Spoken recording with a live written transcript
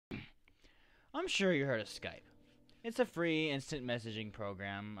I'm sure you heard of Skype. It's a free instant messaging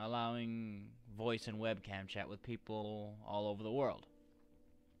program allowing voice and webcam chat with people all over the world.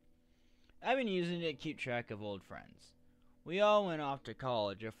 I've been using it to keep track of old friends. We all went off to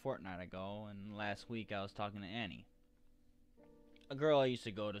college a fortnight ago, and last week I was talking to Annie, a girl I used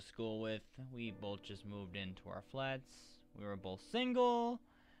to go to school with. We both just moved into our flats. We were both single,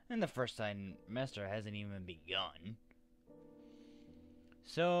 and the first semester hasn't even begun.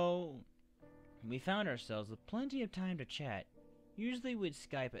 So, we found ourselves with plenty of time to chat. Usually we'd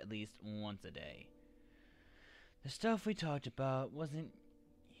Skype at least once a day. The stuff we talked about wasn't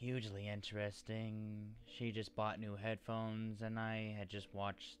hugely interesting. She just bought new headphones, and I had just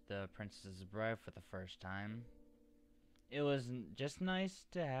watched The Princess Bride for the first time. It was just nice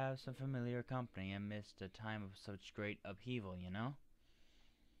to have some familiar company amidst a time of such great upheaval, you know?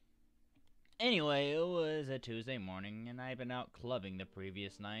 Anyway, it was a Tuesday morning, and I'd been out clubbing the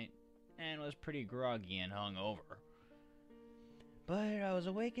previous night, and was pretty groggy and hungover. But I was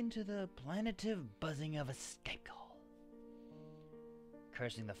awakened to the plaintive buzzing of a Skype call.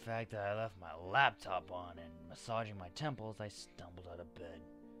 Cursing the fact that I left my laptop on and massaging my temples, I stumbled out of bed.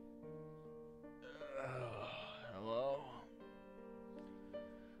 Hello?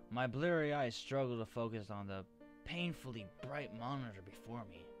 My blurry eyes struggled to focus on the painfully bright monitor before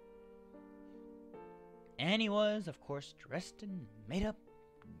me. Annie was, of course, dressed and made up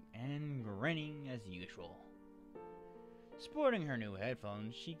and grinning as usual. Sporting her new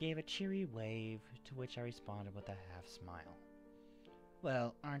headphones, she gave a cheery wave, to which I responded with a half smile.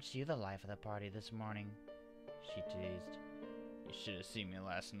 "Well, aren't you the life of the party this morning?" she teased. "You should have seen me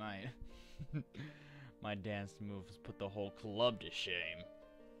last night." My dance moves put the whole club to shame.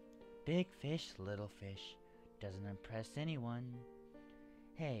 Big fish, little fish. Doesn't impress anyone.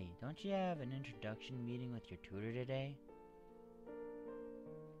 Hey, don't you have an introduction meeting with your tutor today?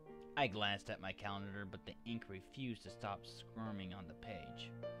 I glanced at my calendar, but the ink refused to stop squirming on the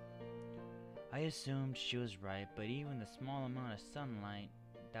page. I assumed she was right, but even the small amount of sunlight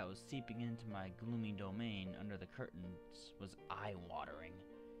that was seeping into my gloomy domain under the curtains was eye-watering.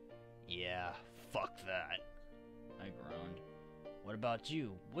 "Yeah, fuck that," I groaned. "What about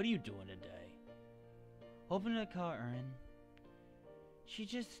you? What are you doing today?" "Hoping to call Erin. She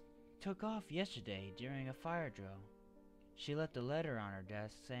just took off yesterday during a fire drill. She left a letter on her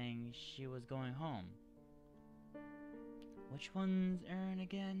desk saying she was going home." "Which one's Erin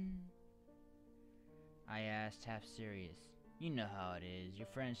again?" I asked, half serious. You know how it is. Your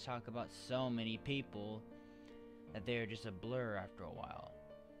friends talk about so many people that they are just a blur after a while.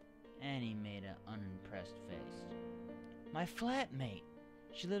 Annie made an unimpressed face. "My flatmate.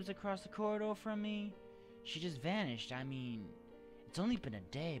 She lives across the corridor from me. She just vanished. I mean, it's only been a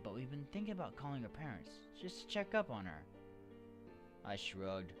day, but we've been thinking about calling her parents, just to check up on her." I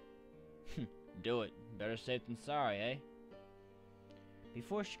shrugged. "Do it. Better safe than sorry, eh?"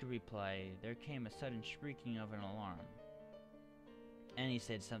 Before she could reply, there came a sudden shrieking of an alarm. Annie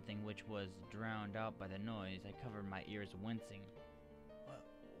said something which was drowned out by the noise. I covered my ears, wincing.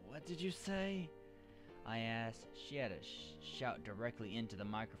 What did you say?" I asked. She had to shout directly into the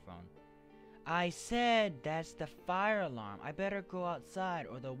microphone. "I said that's the fire alarm. I better go outside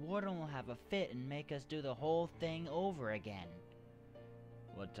or the warden will have a fit and make us do the whole thing over again."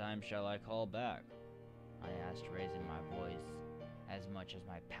 "What time shall I call back?" I asked, raising my voice as much as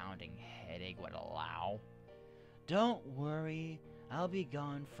my pounding headache would allow. "Don't worry, I'll be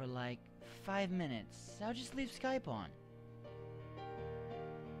gone for like 5 minutes. I'll just leave Skype on."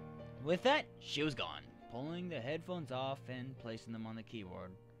 With that, she was gone, pulling the headphones off and placing them on the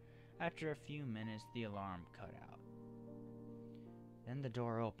keyboard. After a few minutes, the alarm cut out. Then the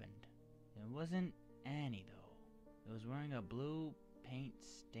door opened. It wasn't Annie, though. It was wearing a blue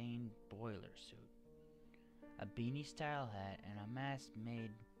paint-stained boiler suit, a beanie-style hat, and a mask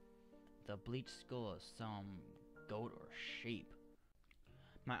made with a bleached skull of some goat or sheep.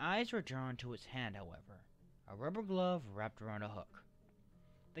 My eyes were drawn to its hand, however, a rubber glove wrapped around a hook,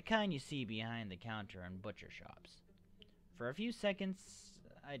 the kind you see behind the counter in butcher shops. For a few seconds,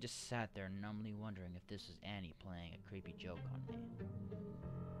 I just sat there numbly wondering if this was Annie playing a creepy joke on me.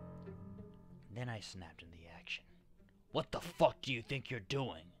 Then I snapped into action. "What the fuck do you think you're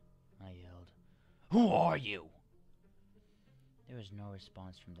doing?" I yelled. "Who are you?" There was no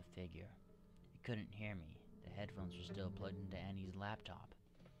response from the figure. It couldn't hear me. The headphones were still plugged into Annie's laptop.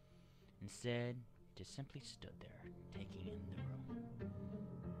 Instead, it just simply stood there, taking in the room.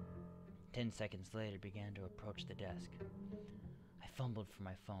 10 seconds later, it began to approach the desk. I fumbled for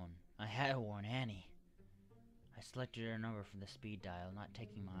my phone. I had to warn Annie. I selected her number from the speed dial, not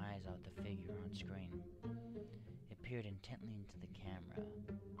taking my eyes off the figure on screen. It peered intently into the camera,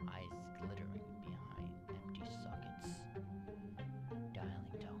 eyes glittering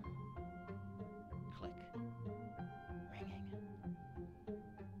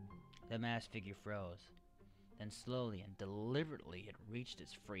The masked figure froze. Then slowly and deliberately it reached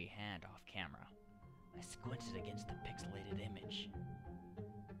its free hand off camera. I squinted against the pixelated image.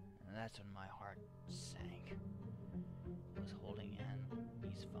 And that's when my heart sank. I was holding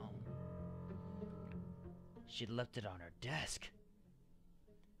Annie's phone. She'd left it on her desk.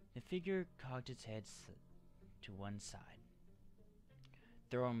 The figure cocked its head to one side,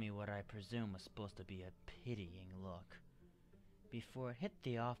 throwing me what I presume was supposed to be a pitying look, before it hit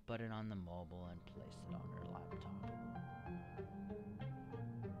the off button on the mobile and placed it on her laptop.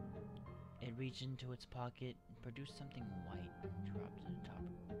 It reached into its pocket and produced something white and dropped it on top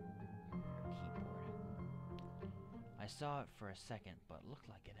of her keyboard. I saw it for a second, but it looked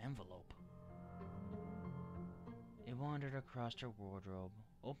like an envelope. It wandered across her wardrobe,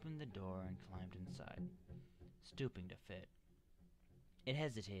 opened the door, and climbed inside, stooping to fit. It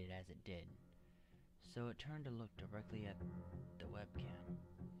hesitated as it did, so it turned to look directly at the webcam.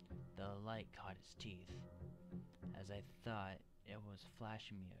 The light caught its teeth, as I thought it was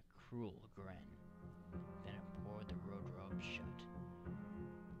flashing me a cruel grin. Then it pulled the wardrobe shut.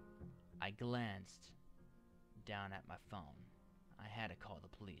 I glanced down at my phone. I had to call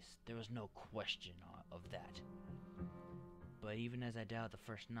the police. There was no question of that. But even as I dialed the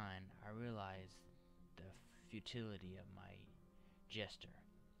first 9, I realized the futility of my gesture.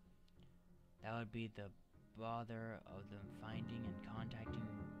 That would be the bother of them finding and contacting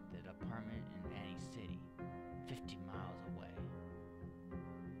the department in Annie's city, 50 miles away.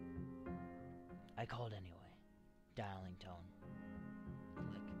 I called anyway. Dialing tone.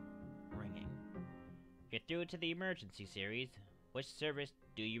 Click. Ringing. You're through to the emergency series. Which service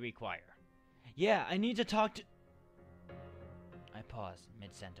do you require? Yeah, I need to talk to... I paused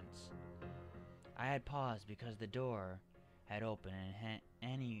mid-sentence. I had paused because the door had opened and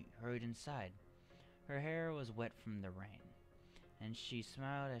Annie hurried inside. Her hair was wet from the rain, and she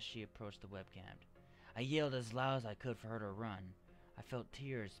smiled as she approached the webcam. I yelled as loud as I could for her to run. I felt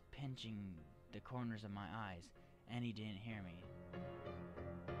tears pinching the corners of my eyes. Annie didn't hear me.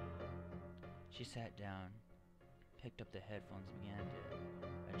 She sat down, picked up the headphones, and began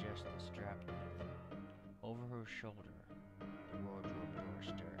to adjust the strap length. Over her shoulder, the wardrobe door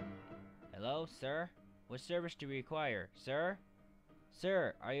stirred. Hello, sir? What service do you require, sir?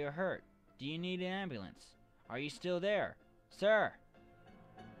 Sir, are you hurt? Do you need an ambulance? Are you still there? Sir!